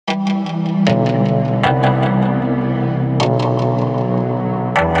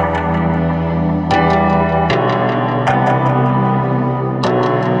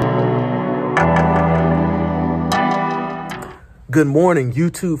Good morning,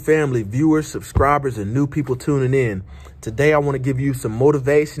 YouTube family, viewers, subscribers, and new people tuning in. Today, I want to give you some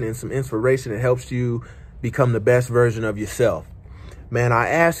motivation and some inspiration that helps you become the best version of yourself. Man, I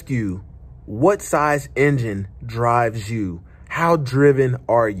ask you, what size engine drives you? How driven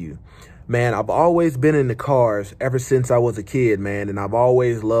are you? Man, I've always been into cars ever since I was a kid, man, and I've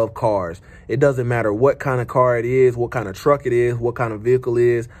always loved cars. It doesn't matter what kind of car it is, what kind of truck it is, what kind of vehicle it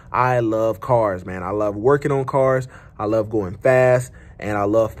is. I love cars, man. I love working on cars. I love going fast, and I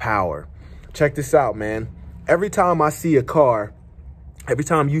love power. Check this out, man. Every time you see a car,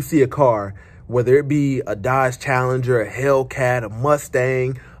 whether it be a Dodge Challenger, a Hellcat, a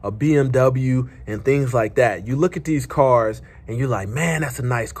Mustang, a BMW, and things like that, you look at these cars and you're like, man, that's a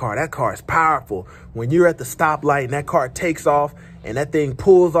nice car. That car is powerful. When you're at the stoplight and that car takes off and that thing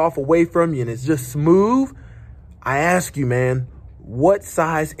pulls off away from you and it's just smooth, I ask you, man, what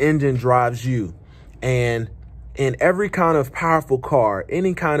size engine drives you? And in every kind of powerful car,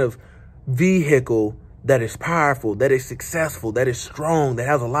 any kind of vehicle that is powerful, that is successful, that is strong, that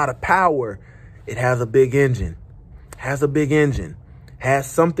has a lot of power, it has a big engine, has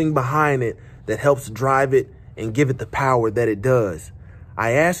something behind it that helps drive it and give it the power that it does.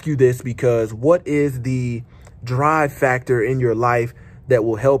 I ask you this because what is the drive factor in your life that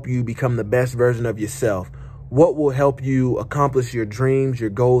will help you become the best version of yourself? What will help you accomplish your dreams, your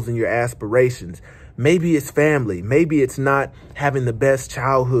goals, and your aspirations? Maybe it's family. Maybe it's not having the best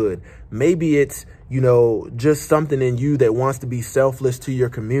childhood. Maybe it's, just something in you that wants to be selfless to your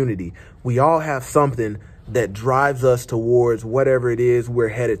community. We all have something that drives us towards whatever it is we're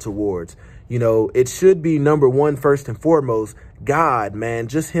headed towards. It should be number one, first and foremost, God, man,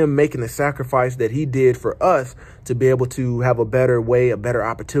 just him making the sacrifice that he did for us to be able to have a better way, a better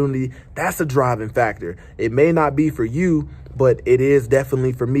opportunity. That's a driving factor. It may not be for you, but it is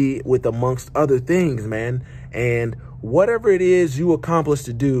definitely for me with amongst other things, man. And whatever it is you accomplish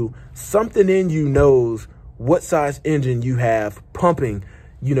to do, something in you knows what size engine you have pumping,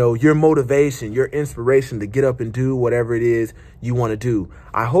 your motivation, your inspiration to get up and do whatever it is you want to do.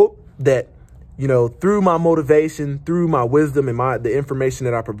 I hope that, through my motivation, through my wisdom and the information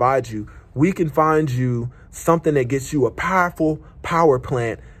that I provide you, we can find you something that gets you a powerful power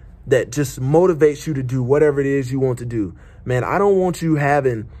plant that just motivates you to do whatever it is you want to do. Man, I don't want you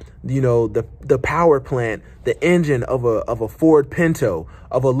having, the power plant, the engine of a Ford Pinto,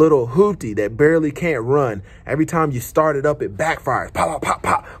 of a little hoopty that barely can't run. Every time you start it up, it backfires. Pop, pop,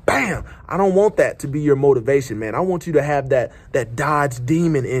 pop, pop, bam. I don't want that to be your motivation, man. I want you to have that Dodge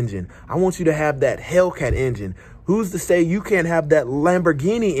Demon engine. I want you to have that Hellcat engine. Who's to say you can't have that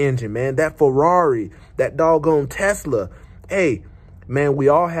Lamborghini engine, man? That Ferrari, that doggone Tesla. Hey, man, we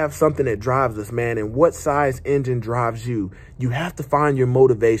all have something that drives us, man. And what size engine drives you? You have to find your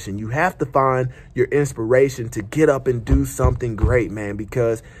motivation. You have to find your inspiration to get up and do something great, man.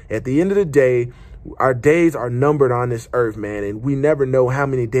 Because at the end of the day, our days are numbered on this earth, man. And we never know how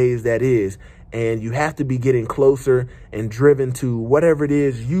many days that is. And you have to be getting closer and driven to whatever it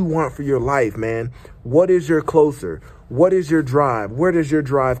is you want for your life, man. What is your closer? What is your drive? Where does your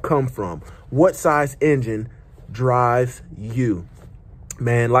drive come from? What size engine drives you?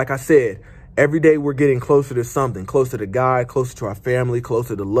 Man, like I said, every day we're getting closer to something, closer to God, closer to our family,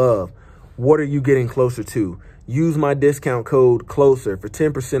 closer to love. What are you getting closer to? Use my discount code CLOSER for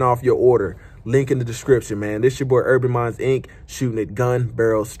 10% off your order. Link in the description, man. This your boy Urban Minds Inc. shooting it gun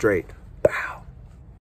barrel straight. Bow.